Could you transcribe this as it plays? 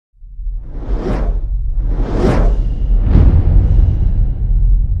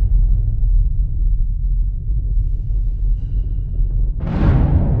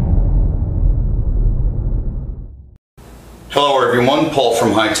Paul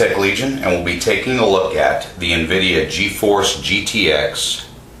from High Tech Legion, and we'll be taking a look at the Nvidia GeForce GTX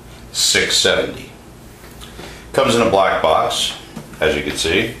 670. Comes in a black box, as you can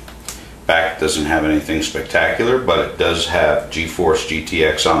see. Back doesn't have anything spectacular, but it does have GeForce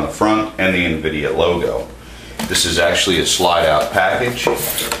GTX on the front and the Nvidia logo. This is actually a slide out package,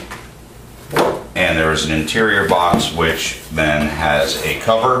 and there is an interior box which then has a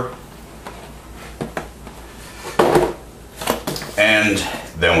cover, and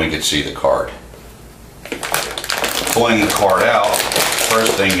then we could see the card. Pulling the card out,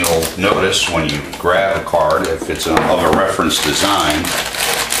 first thing you'll notice when you grab a card, if it's of a reference design,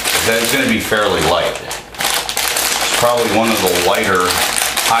 is that it's going to be fairly light. It's probably one of the lighter,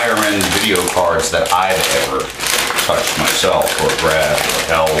 higher end video cards that I've ever touched myself or grabbed or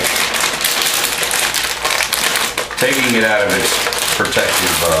held. Taking it out of its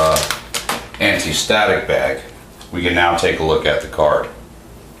protective anti-static bag, we can now take a look at the card.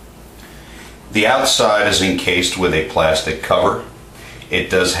 The outside is encased with a plastic cover. It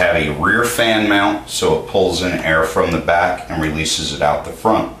does have a rear fan mount, so it pulls in air from the back and releases it out the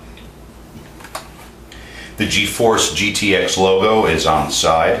front. The GeForce GTX logo is on the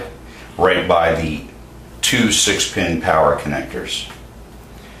side, right by the two 6-pin power connectors.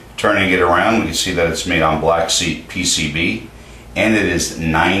 Turning it around, we can see that it's made on black PCB, and it is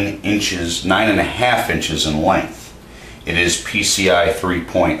 9.5 inches in length. It is PCI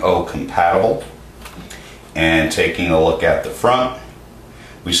 3.0 compatible. And taking a look at the front,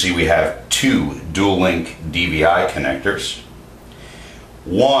 we see we have two dual-link DVI connectors,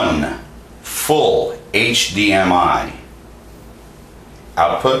 one full HDMI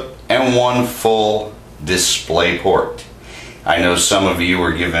output, and one full display port. I know some of you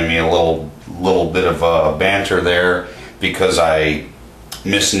were giving me a little bit of banter there because I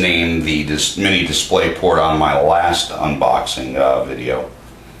misnamed the mini display port on my last unboxing video.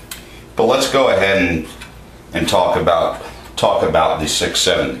 But let's go ahead and talk about the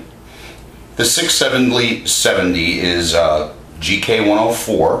 670. The 670 is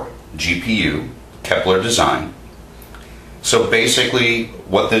GK104 GPU, Kepler design. So basically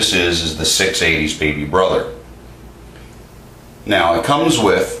what this is the 680's baby brother. Now it comes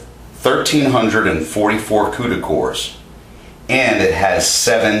with 1344 CUDA cores, and it has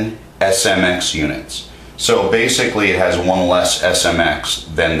 7 SMX units. So basically it has one less SMX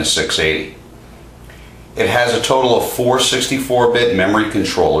than the 680. It has a total of 4 64-bit memory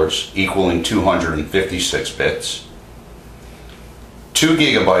controllers equaling 256 bits, 2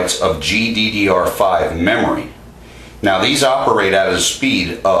 gigabytes of GDDR5 memory. Now these operate at a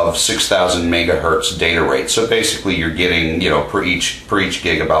speed of 6,000 megahertz data rate. So basically you're getting, per each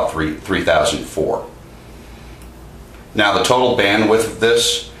gig about 3,004. Now the total bandwidth of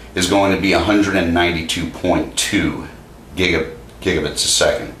this is going to be 192.2 gigabits a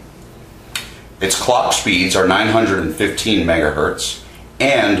second. Its clock speeds are 915 megahertz,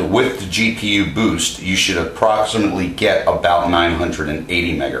 and with the GPU boost you should approximately get about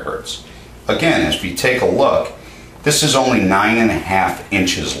 980 megahertz. Again, as we take a look, this is only 9.5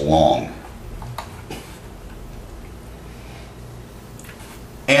 inches long.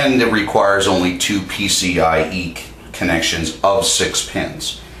 And it requires only 2 PCIe connections of 6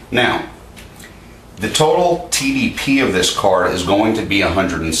 pins. Now, the total TDP of this card is going to be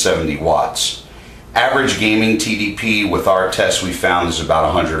 170 watts. Average gaming TDP with our test we found is about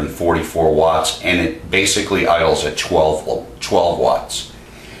 144 watts, and it basically idles at 12 watts.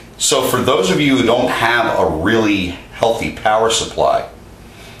 So for those of you who don't have a really healthy power supply,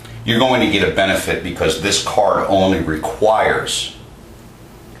 you're going to get a benefit because this card only requires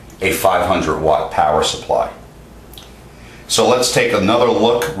a 500 watt power supply. So let's take another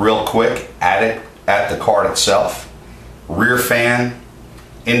look real quick at the card itself. Rear fan,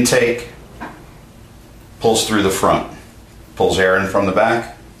 intake, pulls through the front. Pulls air in from the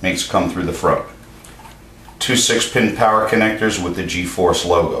back, makes it come through the front. 2 6-pin power connectors with the GeForce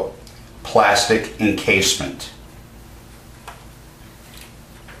logo. Plastic encasement.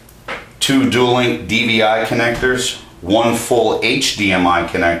 2 dual-link DVI connectors, 1 full HDMI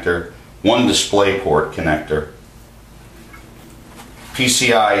connector, 1 DisplayPort connector.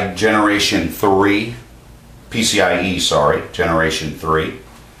 PCIe Generation 3.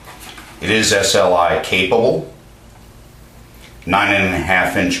 It is SLI capable.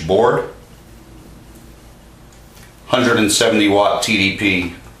 9.5 inch board. 170 watt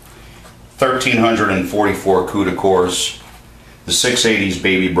TDP. 1344 CUDA cores. The 680's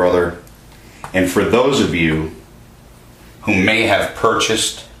baby brother. And for those of you who may have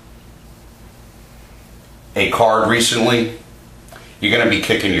purchased a card recently, you're going to be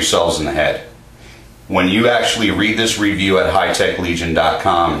kicking yourselves in the head. when you actually read this review at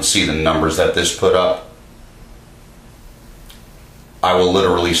hightechlegion.com and see the numbers that this put up, I will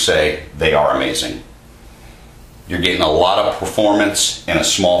literally say they are amazing. You're getting a lot of performance in a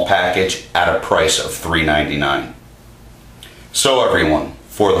small package at a price of $399. So everyone,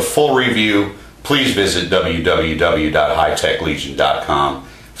 for the full review, please visit www.hightechlegion.com.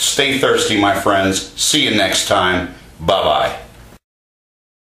 Stay thirsty, my friends. See you next time. Bye-bye.